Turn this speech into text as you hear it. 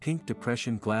Pink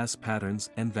depression glass patterns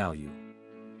and value.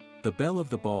 The belle of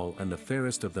the ball and the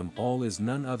fairest of them all is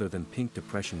none other than pink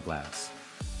depression glass.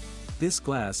 This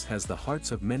glass has the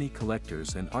hearts of many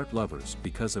collectors and art lovers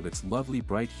because of its lovely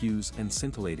bright hues and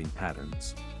scintillating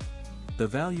patterns. The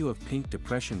value of pink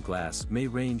depression glass may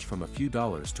range from a few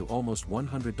dollars to almost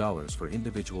 $100 for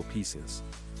individual pieces.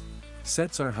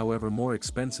 Sets are however more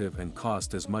expensive and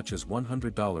cost as much as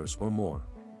 $100 or more.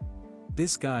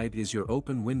 This guide is your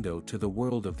open window to the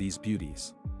world of these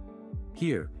beauties.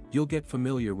 Here, you'll get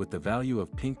familiar with the value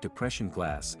of pink depression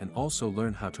glass and also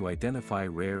learn how to identify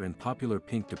rare and popular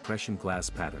pink depression glass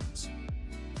patterns.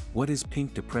 What is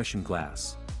pink depression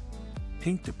glass?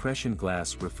 Pink depression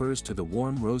glass refers to the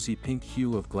warm rosy pink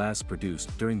hue of glass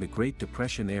produced during the Great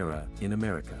Depression era in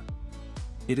America.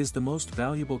 It is the most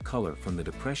valuable color from the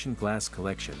Depression glass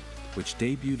collection, which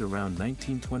debuted around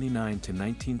 1929 to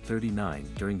 1939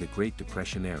 during the Great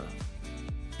Depression era.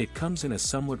 It comes in a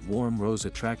somewhat warm rose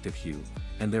attractive hue,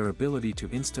 and their ability to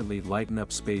instantly lighten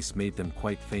up space made them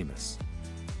quite famous.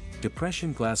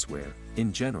 Depression glassware,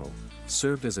 in general,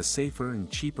 served as a safer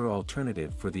and cheaper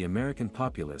alternative for the American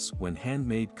populace when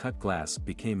handmade cut glass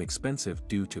became expensive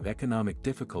due to economic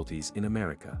difficulties in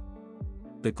America.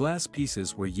 The glass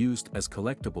pieces were used as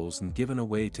collectibles and given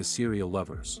away to serial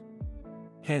lovers.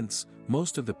 Hence,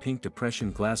 most of the pink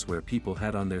depression glassware people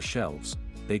had on their shelves,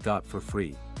 they got for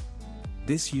free.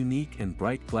 This unique and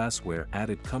bright glassware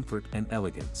added comfort and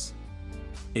elegance.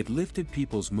 It lifted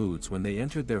people's moods when they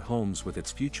entered their homes with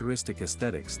its futuristic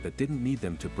aesthetics that didn't need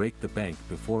them to break the bank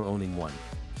before owning one.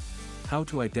 How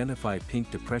to identify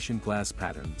pink depression glass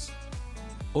patterns.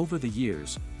 Over the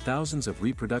years, thousands of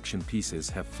reproduction pieces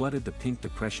have flooded the pink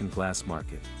depression glass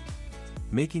market,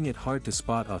 making it hard to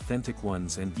spot authentic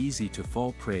ones and easy to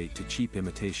fall prey to cheap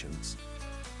imitations.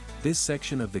 This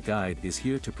section of the guide is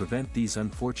here to prevent these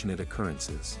unfortunate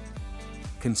occurrences.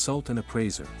 Consult an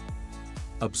appraiser.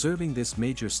 Observing this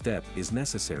major step is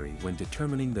necessary when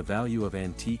determining the value of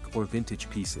antique or vintage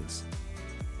pieces.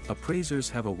 Appraisers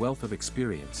have a wealth of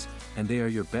experience, and they are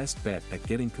your best bet at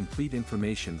getting complete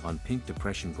information on pink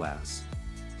depression glass.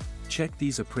 Check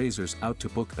these appraisers out to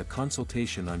book a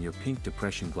consultation on your pink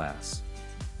depression glass.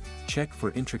 Check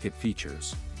for intricate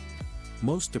features.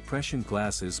 Most depression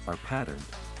glasses are patterned,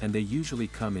 and they usually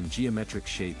come in geometric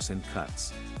shapes and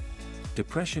cuts.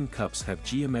 Depression cups have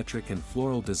geometric and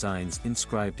floral designs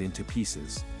inscribed into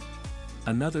pieces.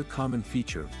 Another common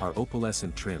feature are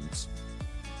opalescent trims.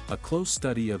 A close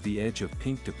study of the edge of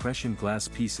pink depression glass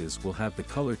pieces will have the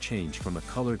color change from a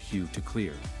colored hue to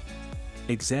clear.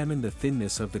 Examine the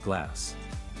thinness of the glass.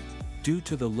 Due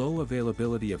to the low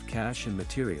availability of cash and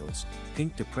materials,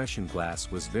 pink depression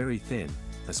glass was very thin,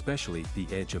 especially the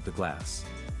edge of the glass.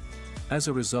 As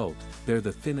a result, they're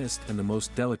the thinnest and the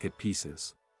most delicate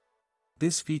pieces.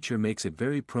 This feature makes it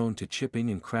very prone to chipping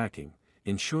and cracking.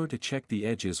 Ensure to check the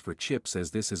edges for chips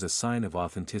as this is a sign of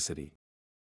authenticity.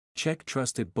 Check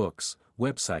trusted books,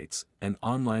 websites, and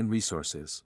online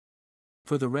resources.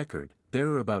 For the record, there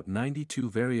are about 92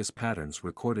 various patterns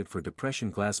recorded for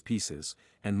depression glass pieces,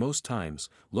 and most times,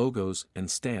 logos and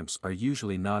stamps are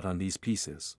usually not on these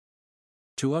pieces.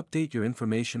 To update your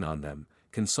information on them,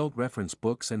 consult reference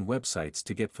books and websites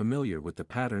to get familiar with the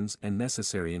patterns and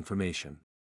necessary information.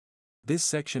 This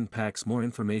section packs more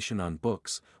information on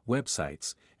books,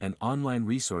 websites, and online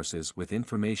resources with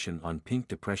information on pink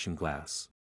depression glass.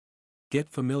 Get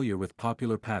familiar with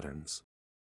popular patterns.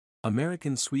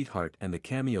 American Sweetheart and the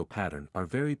Cameo pattern are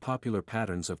very popular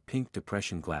patterns of pink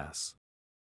depression glass.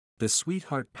 The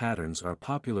Sweetheart patterns are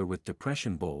popular with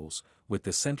depression bowls, with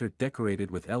the center decorated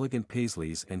with elegant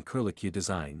paisleys and curlicue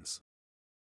designs.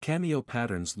 Cameo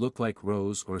patterns look like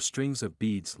rows or strings of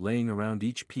beads laying around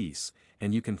each piece,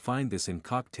 and you can find this in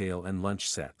cocktail and lunch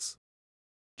sets.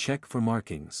 Check for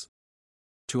markings.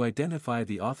 To identify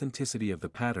the authenticity of the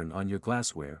pattern on your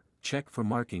glassware, check for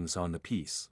markings on the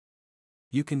piece.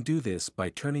 You can do this by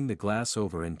turning the glass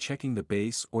over and checking the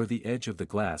base or the edge of the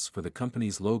glass for the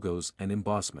company's logos and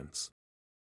embossments.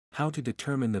 How to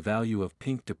determine the value of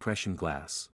pink depression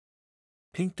glass.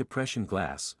 Pink depression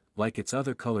glass, like its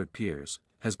other colored peers,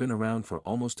 has been around for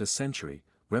almost a century,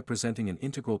 representing an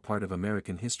integral part of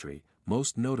American history,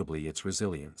 most notably its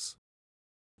resilience.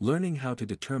 Learning how to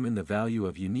determine the value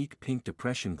of unique pink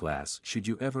depression glass should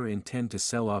you ever intend to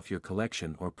sell off your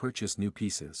collection or purchase new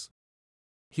pieces.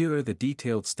 Here are the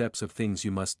detailed steps of things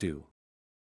you must do.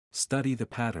 Study the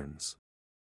patterns.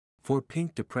 For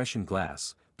pink depression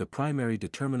glass, the primary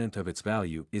determinant of its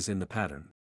value is in the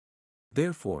pattern.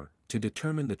 Therefore, to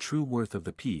determine the true worth of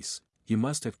the piece, you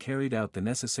must have carried out the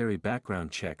necessary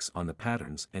background checks on the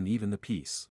patterns and even the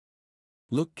piece.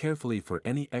 Look carefully for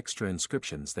any extra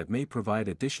inscriptions that may provide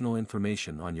additional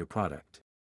information on your product.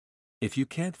 If you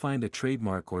can't find a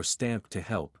trademark or stamp to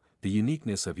help, the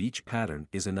uniqueness of each pattern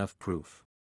is enough proof.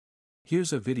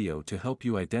 Here's a video to help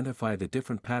you identify the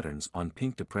different patterns on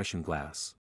pink depression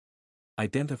glass.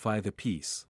 Identify the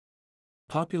piece.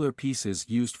 Popular pieces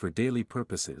used for daily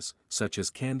purposes, such as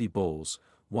candy bowls,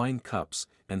 wine cups,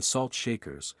 and salt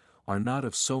shakers, are not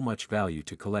of so much value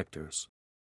to collectors.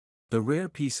 The rare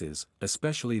pieces,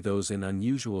 especially those in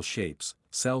unusual shapes,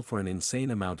 sell for an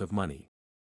insane amount of money.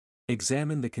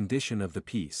 Examine the condition of the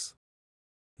piece.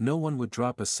 No one would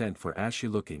drop a cent for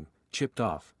ashy-looking, chipped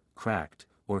off, cracked,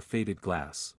 or faded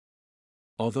glass.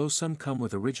 Although some come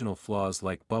with original flaws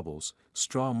like bubbles,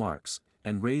 straw marks,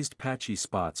 and raised patchy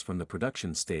spots from the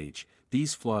production stage,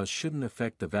 these flaws shouldn't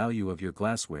affect the value of your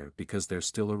glassware because they're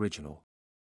still original.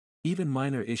 Even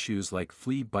minor issues like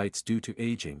flea bites due to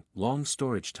aging, long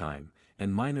storage time,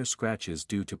 and minor scratches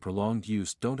due to prolonged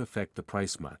use don't affect the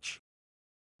price much.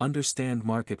 Understand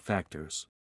market factors.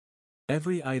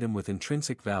 Every item with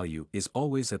intrinsic value is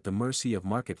always at the mercy of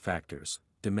market factors,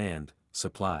 demand,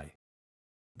 supply.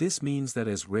 This means that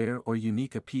as rare or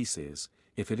unique a piece is,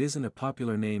 if it isn't a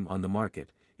popular name on the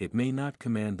market, it may not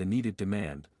command the needed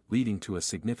demand, leading to a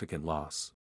significant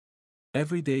loss.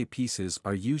 Everyday pieces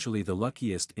are usually the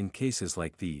luckiest in cases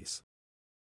like these.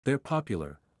 They're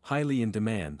popular, highly in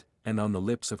demand, and on the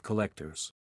lips of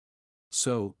collectors.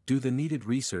 So, do the needed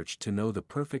research to know the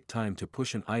perfect time to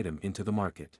push an item into the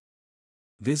market.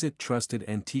 Visit trusted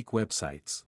antique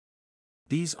websites.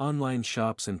 These online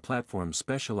shops and platforms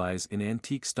specialize in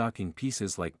antique stocking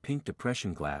pieces like pink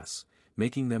depression glass,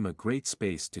 making them a great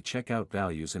space to check out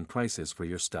values and prices for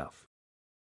your stuff.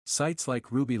 Sites like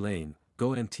Ruby Lane,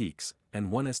 Go Antiques, and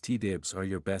 1stDibs are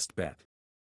your best bet.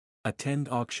 Attend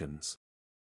auctions.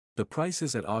 The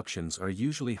prices at auctions are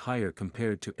usually higher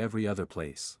compared to every other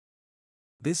place.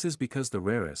 This is because the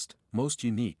rarest, most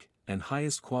unique, and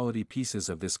highest quality pieces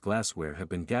of this glassware have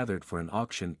been gathered for an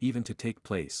auction even to take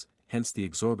place, hence the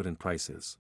exorbitant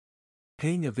prices.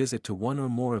 Paying a visit to one or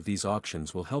more of these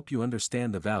auctions will help you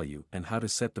understand the value and how to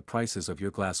set the prices of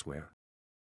your glassware.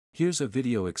 Here's a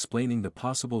video explaining the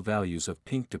possible values of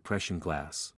pink depression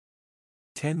glass.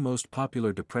 10 most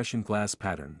popular depression glass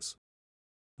patterns.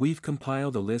 We've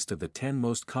compiled a list of the 10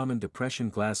 most common depression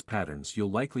glass patterns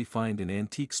you'll likely find in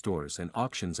antique stores and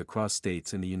auctions across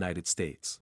states in the United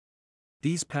States.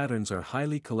 These patterns are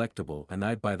highly collectible and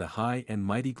eyed by the high and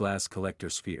mighty glass collector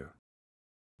sphere.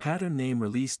 Pattern name.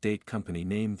 Release date. Company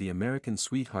name: The American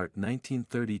Sweetheart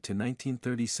 1930 to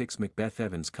 1936, Macbeth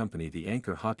Evans Company, The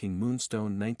Anchor Hocking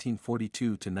Moonstone 1942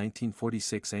 to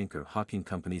 1946, Anchor Hocking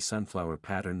Company, Sunflower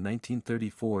Pattern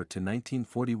 1934 to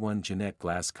 1941, Jeannette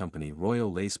Glass Company,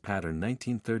 Royal Lace Pattern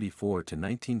 1934 to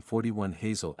 1941,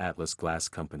 Hazel Atlas Glass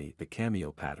Company, The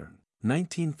Cameo Pattern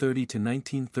 1930 to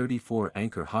 1934,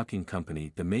 Anchor Hocking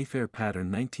Company, The Mayfair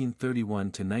Pattern 1931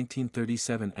 to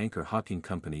 1937, Anchor Hocking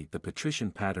Company, The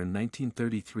Patrician Pattern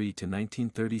 1933 to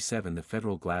 1937, The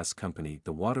Federal Glass Company,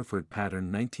 The Waterford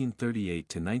Pattern 1938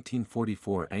 to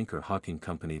 1944, Anchor Hocking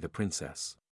Company, The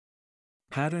Princess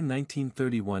Pattern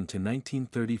 1931 to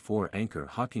 1934, Anchor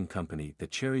Hocking Company, The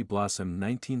Cherry Blossom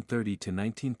 1930 to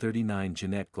 1939,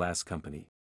 Jeannette Glass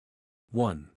Company.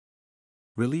 1.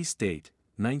 Release date: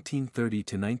 1930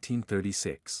 to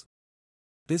 1936.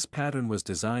 This pattern was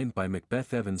designed by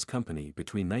Macbeth Evans Company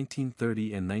between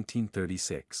 1930 and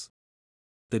 1936.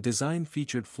 The design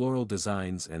featured floral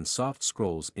designs and soft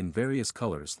scrolls in various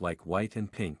colors like white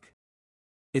and pink.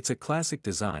 It's a classic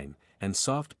design, and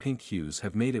soft pink hues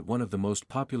have made it one of the most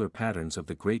popular patterns of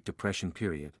the Great Depression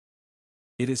period.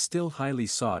 It is still highly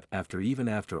sought after even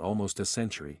after almost a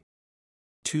century.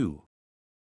 2.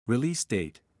 Release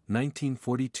date: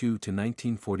 1942 to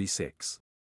 1946.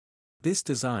 This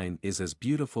design is as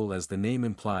beautiful as the name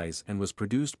implies and was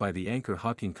produced by the Anchor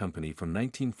Hocking Company from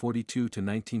 1942 to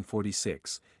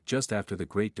 1946, just after the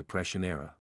Great Depression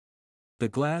era. The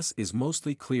glass is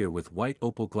mostly clear with white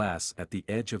opal glass at the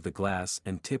edge of the glass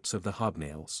and tips of the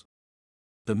hobnails.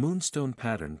 The Moonstone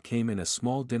pattern came in a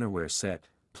small dinnerware set: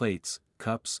 plates,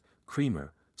 cups,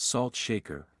 creamer, salt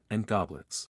shaker, and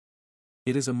goblets.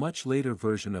 It is a much later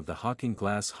version of the Hocking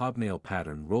glass hobnail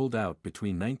pattern rolled out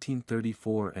between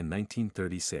 1934 and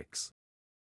 1936.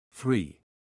 3.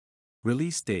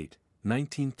 Release date: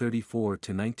 1934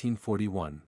 to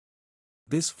 1941.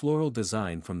 This floral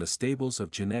design from the stables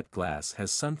of Jeannette Glass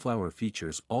has sunflower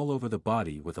features all over the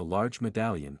body with a large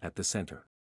medallion at the center.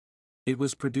 It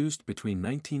was produced between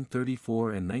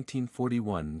 1934 and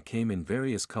 1941 and came in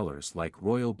various colors like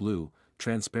royal blue,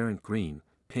 transparent green,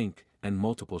 pink, and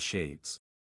multiple shades.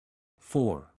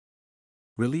 4.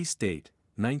 Release date: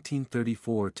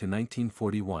 1934 to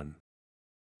 1941.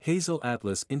 Hazel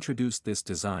Atlas introduced this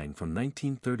design from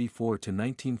 1934 to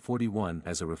 1941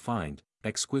 as a refined,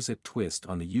 exquisite twist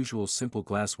on the usual simple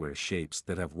glassware shapes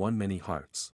that have won many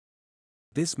hearts.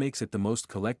 This makes it the most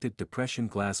collected depression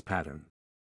glass pattern.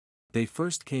 They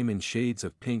first came in shades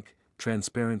of pink,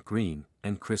 transparent green,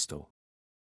 and crystal.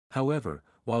 However,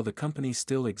 while the company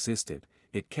still existed,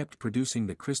 it kept producing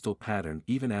the crystal pattern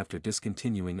even after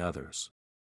discontinuing others.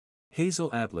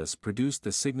 Hazel Atlas produced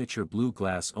the signature blue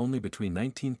glass only between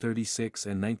 1936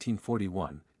 and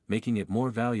 1941, making it more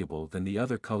valuable than the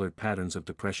other colored patterns of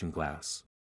depression glass.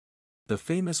 The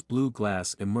famous blue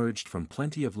glass emerged from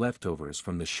plenty of leftovers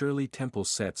from the Shirley Temple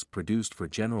sets produced for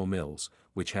General Mills,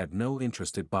 which had no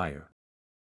interested buyer.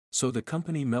 So the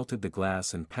company melted the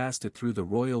glass and passed it through the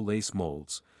royal lace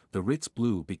molds. The Ritz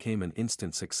Blue became an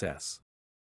instant success.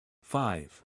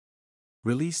 5.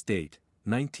 Release date,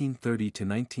 1930 to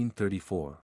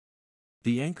 1934.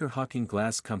 The Anchor Hocking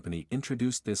Glass Company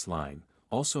introduced this line,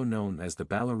 also known as the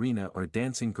ballerina or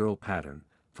dancing girl pattern,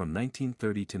 from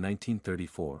 1930 to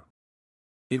 1934.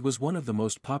 It was one of the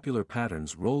most popular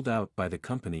patterns rolled out by the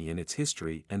company in its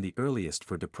history and the earliest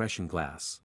for depression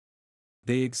glass.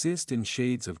 They exist in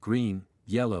shades of green,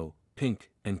 yellow, pink,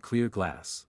 and clear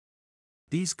glass.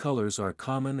 These colors are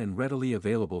common and readily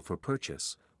available for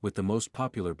purchase, with the most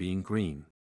popular being green.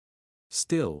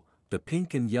 Still, the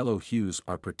pink and yellow hues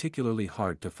are particularly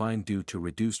hard to find due to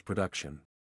reduced production.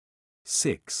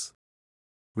 6.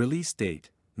 Release date,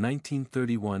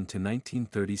 1931 to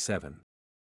 1937.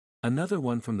 Another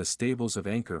one from the stables of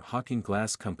Anchor Hocking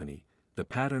Glass Company, the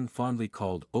pattern fondly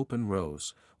called Open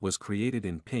Rose, was created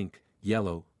in pink,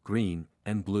 yellow, green,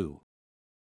 and blue.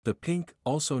 The pink,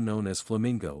 also known as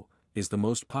flamingo, is the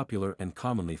most popular and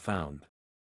commonly found.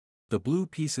 The blue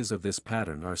pieces of this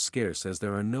pattern are scarce as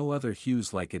there are no other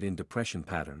hues like it in depression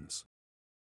patterns.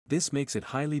 This makes it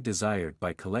highly desired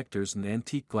by collectors and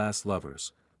antique glass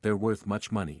lovers. They're worth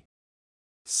much money.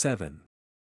 7.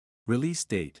 Release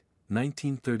date,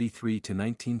 1933 to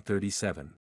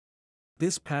 1937.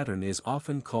 This pattern is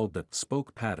often called the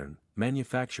spoke pattern,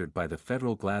 manufactured by the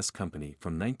Federal Glass Company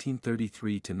from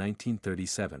 1933 to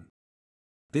 1937.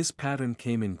 This pattern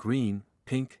came in green,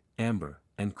 pink, amber,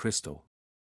 and crystal.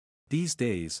 These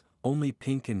days, only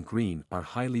pink and green are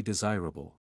highly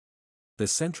desirable. The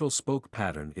central spoke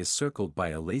pattern is circled by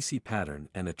a lacy pattern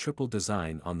and a triple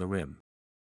design on the rim.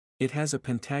 It has a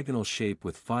pentagonal shape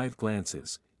with 5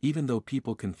 glances, even though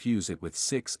people confuse it with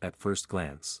 6 at first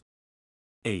glance.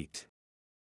 8.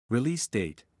 Release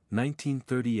date,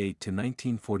 1938 to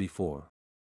 1944.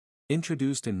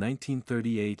 Introduced in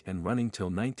 1938 and running till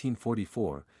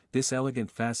 1944, this elegant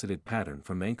faceted pattern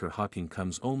from Anchor Hocking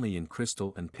comes only in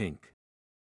crystal and pink.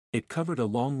 It covered a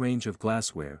long range of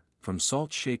glassware, from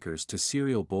salt shakers to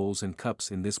cereal bowls and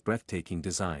cups in this breathtaking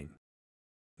design.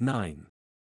 9.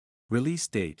 Release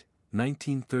date,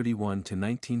 1931 to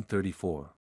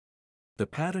 1934. The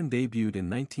pattern debuted in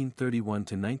 1931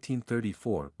 to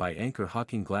 1934 by Anchor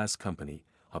Hocking Glass Company,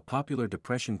 a popular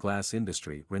depression glass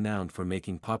industry renowned for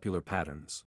making popular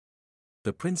patterns.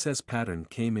 The princess pattern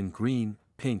came in green,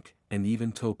 pink, and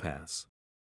even topaz.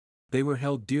 They were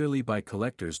held dearly by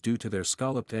collectors due to their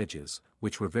scalloped edges,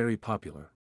 which were very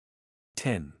popular.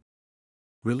 10.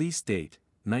 Release date,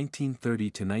 1930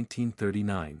 to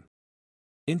 1939.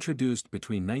 Introduced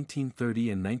between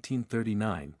 1930 and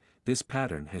 1939, this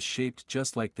pattern has shaped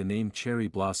just like the name cherry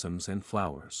blossoms and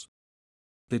flowers.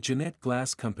 The Jeannette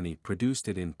Glass Company produced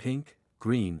it in pink,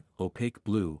 green, opaque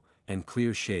blue, and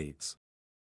clear shades.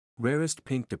 Rarest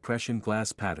pink depression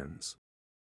glass patterns.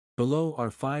 Below are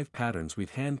 5 patterns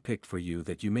we've hand-picked for you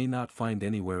that you may not find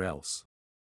anywhere else.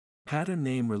 Pattern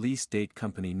name, release date,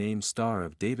 company name, Star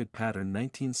of David pattern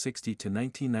 1960 to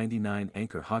 1999,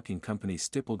 Anchor Hocking Company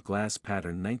stippled glass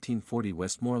pattern 1940,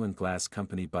 Westmoreland Glass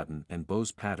Company button and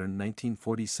bows pattern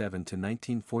 1947 to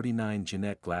 1949,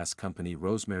 Jeannette Glass Company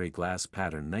Rosemary Glass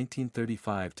pattern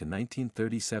 1935 to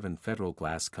 1937, Federal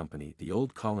Glass Company The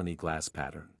Old Colony Glass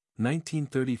pattern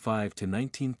 1935 to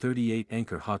 1938,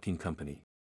 Anchor Hocking Company.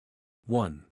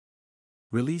 1.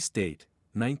 Release date,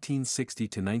 1960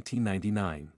 to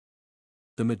 1999.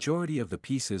 The majority of the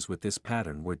pieces with this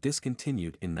pattern were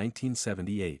discontinued in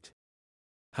 1978.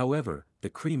 However, the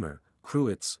creamer,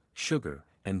 cruets, sugar,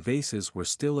 and vases were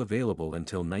still available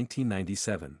until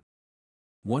 1997.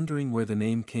 Wondering where the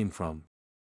name came from?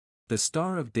 The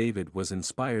Star of David was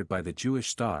inspired by the Jewish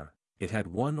star. It had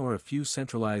one or a few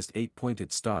centralized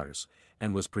 8-pointed stars,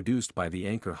 and was produced by the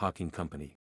Anchor Hocking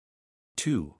Company.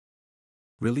 2.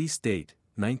 Release date,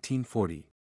 1940.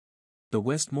 The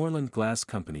Westmoreland Glass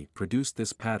Company produced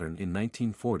this pattern in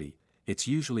 1940, it's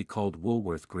usually called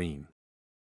Woolworth Green.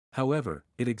 However,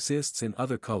 it exists in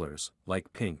other colors,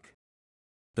 like pink.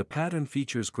 The pattern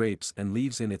features grapes and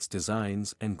leaves in its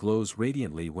designs and glows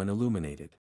radiantly when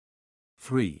illuminated.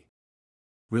 3.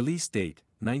 Release date,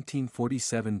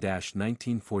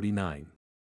 1947-1949.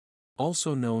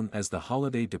 Also known as the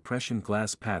Holiday Depression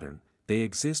Glass Pattern, they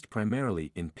exist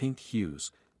primarily in pink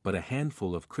hues, but a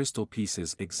handful of crystal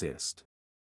pieces exist.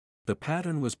 The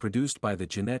pattern was produced by the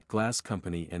Jeannette Glass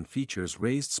Company and features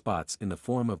raised spots in the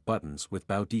form of buttons with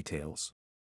bow details.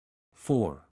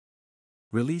 4.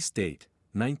 Release date,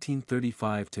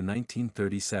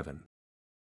 1935-1937.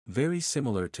 Very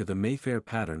similar to the Mayfair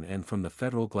pattern and from the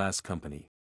Federal Glass Company.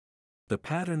 The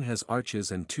pattern has arches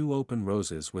and two open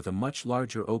roses with a much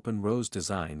larger open rose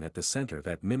design at the center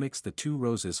that mimics the two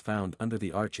roses found under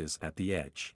the arches at the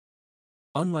edge.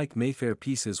 Unlike Mayfair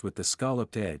pieces with the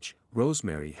scalloped edge,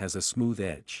 Rosemary has a smooth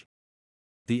edge.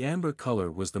 The amber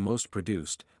color was the most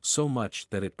produced, so much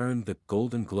that it earned the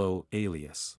Golden Glow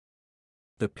alias.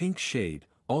 The pink shade,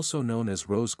 also known as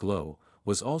Rose Glow,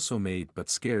 was also made but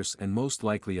scarce and most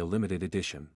likely a limited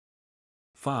edition.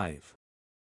 5.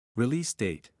 Release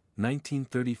date,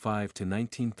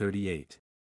 1935-1938.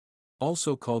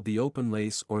 Also called the open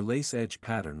lace or lace edge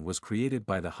pattern, was created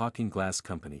by the Hocking Glass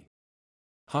Company.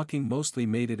 Hocking mostly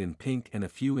made it in pink and a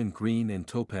few in green and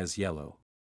topaz yellow.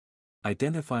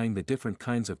 Identifying the different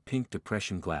kinds of pink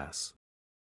depression glass.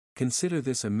 Consider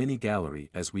this a mini gallery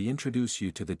as we introduce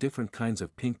you to the different kinds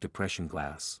of pink depression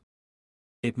glass.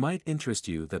 It might interest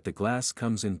you that the glass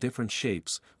comes in different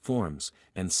shapes, forms,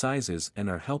 and sizes and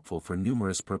are helpful for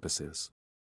numerous purposes.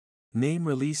 Name,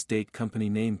 release date, company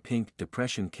name, Pink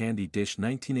Depression Candy Dish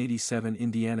 1987,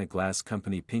 Indiana Glass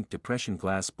Company, Pink Depression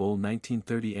Glass Bowl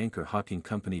 1930, Anchor Hocking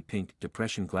Company, Pink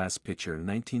Depression Glass Pitcher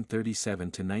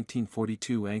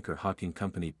 1937-1942, Anchor Hocking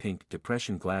Company, Pink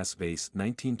Depression Glass Vase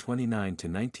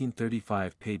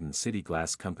 1929-1935, Payton City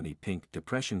Glass Company, Pink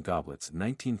Depression Goblets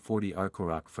 1940,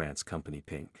 Arcoroc France Company,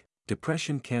 Pink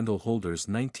Depression Candle Holders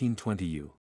 1920,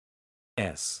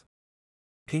 U.S.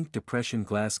 Pink Depression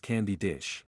Glass Candy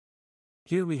Dish.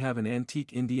 Here we have an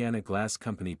antique Indiana Glass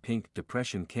Company Pink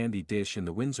Depression Candy Dish in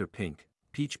the Windsor Pink,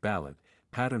 Peach Ballad,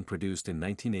 pattern produced in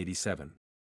 1987.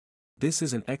 This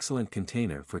is an excellent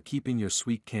container for keeping your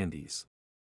sweet candies.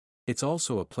 It's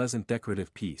also a pleasant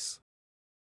decorative piece.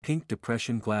 Pink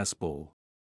Depression Glass Bowl.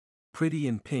 Pretty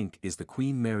in pink is the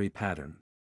Queen Mary pattern.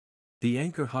 The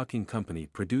Anchor Hocking Company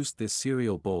produced this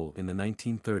cereal bowl in the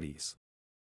 1930s.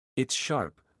 Its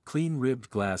sharp,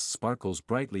 clean-ribbed glass sparkles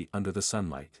brightly under the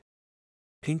sunlight.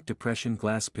 Pink Depression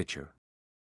Glass Pitcher.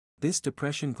 This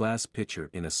depression glass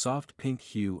pitcher in a soft pink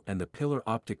hue and the pillar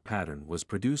optic pattern was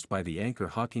produced by the Anchor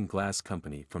Hocking Glass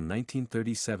Company from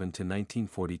 1937 to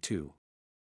 1942.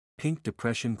 Pink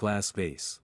Depression Glass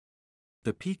Vase.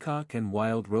 The peacock and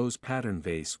wild rose pattern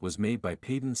vase was made by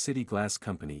Payton City Glass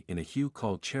Company in a hue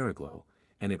called Cherryglow,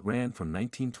 and it ran from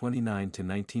 1929 to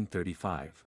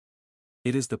 1935.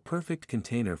 It is the perfect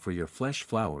container for your flesh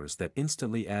flowers that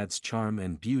instantly adds charm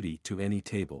and beauty to any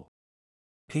table.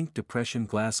 Pink Depression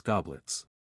Glass Goblets.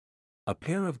 A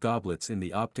pair of goblets in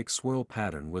the optic swirl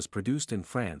pattern was produced in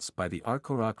France by the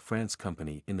Arcoroc France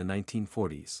Company in the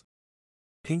 1940s.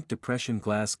 Pink Depression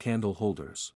Glass Candle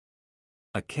Holders.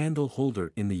 A candle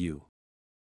holder in the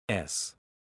U.S.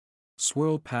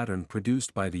 swirl pattern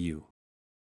produced by the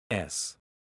U.S.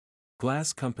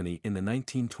 Glass Company in the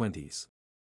 1920s.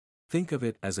 Think of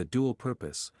it as a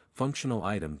dual-purpose, functional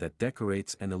item that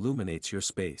decorates and illuminates your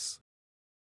space.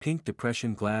 Pink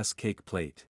Depression Glass Cake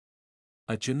Plate.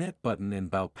 A Jeannette button and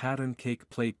bow pattern cake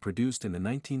plate produced in the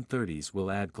 1930s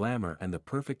will add glamour and the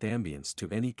perfect ambience to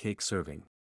any cake serving.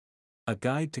 A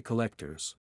guide to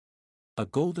collectors. A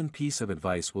golden piece of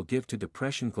advice we'll give to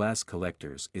depression glass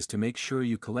collectors is to make sure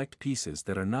you collect pieces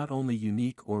that are not only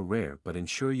unique or rare but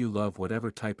ensure you love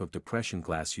whatever type of depression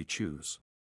glass you choose.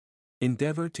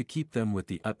 Endeavor to keep them with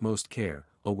the utmost care,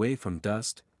 away from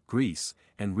dust, grease,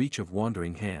 and reach of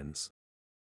wandering hands.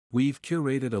 We've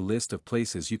curated a list of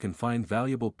places you can find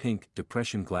valuable pink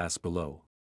depression glass below.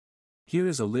 Here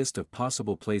is a list of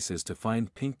possible places to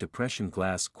find pink depression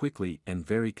glass quickly and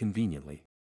very conveniently.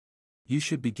 You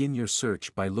should begin your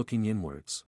search by looking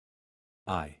inwards.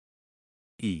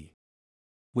 i.e.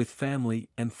 with family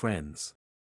and friends.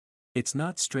 It's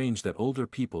not strange that older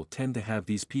people tend to have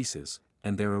these pieces,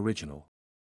 and they're original.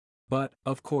 But,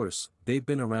 of course, they've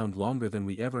been around longer than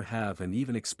we ever have and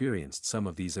even experienced some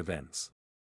of these events.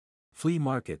 Flea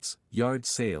markets, yard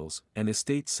sales, and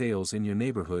estate sales in your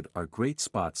neighborhood are great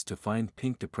spots to find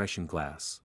pink depression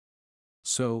glass.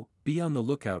 So, be on the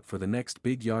lookout for the next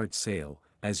big yard sale,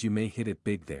 as you may hit it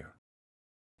big there.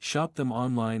 Shop them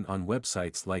online on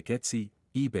websites like Etsy,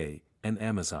 eBay, and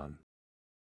Amazon.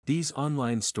 These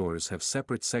online stores have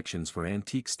separate sections for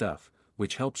antique stuff,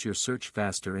 which helps your search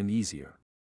faster and easier.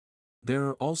 There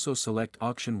are also select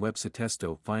auction websites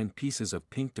to find pieces of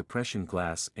pink depression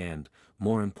glass and,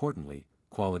 more importantly,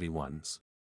 quality ones.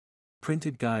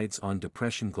 Printed guides on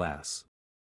depression glass.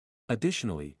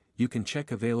 Additionally, you can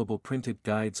check available printed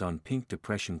guides on pink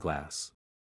depression glass.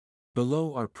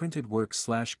 Below are printed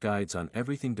works/guides on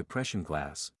everything depression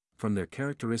glass, from their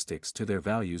characteristics to their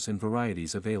values and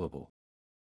varieties available.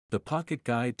 The Pocket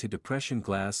Guide to Depression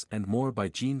Glass and More by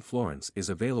Jean Florence is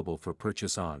available for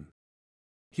purchase on.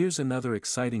 Here's another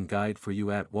exciting guide for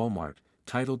you at Walmart,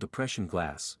 titled Depression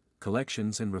Glass,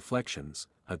 Collections and Reflections,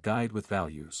 a Guide with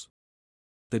Values.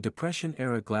 The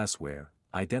Depression-Era Glassware,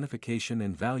 Identification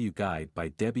and Value Guide by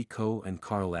Debbie Coe and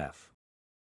Carl F.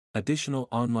 Additional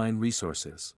online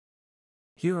resources.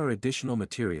 Here are additional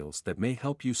materials that may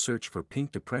help you search for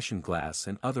pink depression glass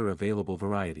and other available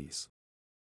varieties.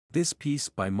 This piece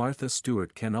by Martha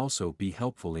Stewart can also be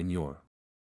helpful in your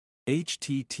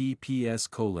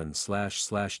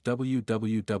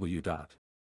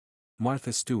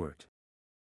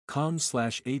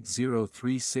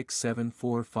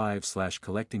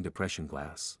collecting depression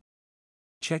glass.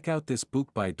 Check out this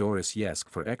book by Doris Yesk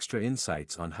for extra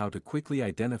insights on how to quickly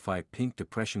identify pink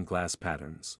depression glass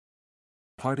patterns.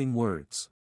 Parting words.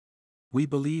 We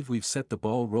believe we've set the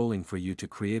ball rolling for you to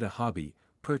create a hobby,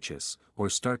 purchase, or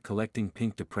start collecting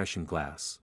pink depression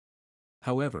glass.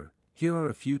 However, here are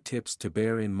a few tips to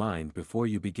bear in mind before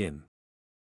you begin.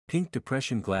 Pink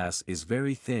depression glass is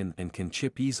very thin and can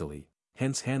chip easily,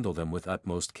 hence handle them with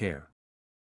utmost care.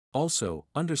 Also,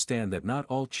 understand that not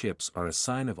all chips are a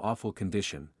sign of awful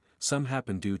condition, some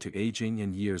happen due to aging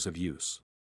and years of use.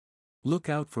 Look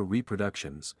out for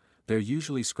reproductions, they're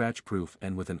usually scratch-proof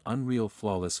and with an unreal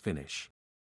flawless finish.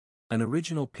 An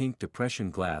original pink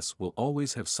depression glass will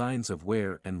always have signs of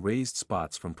wear and raised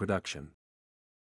spots from production.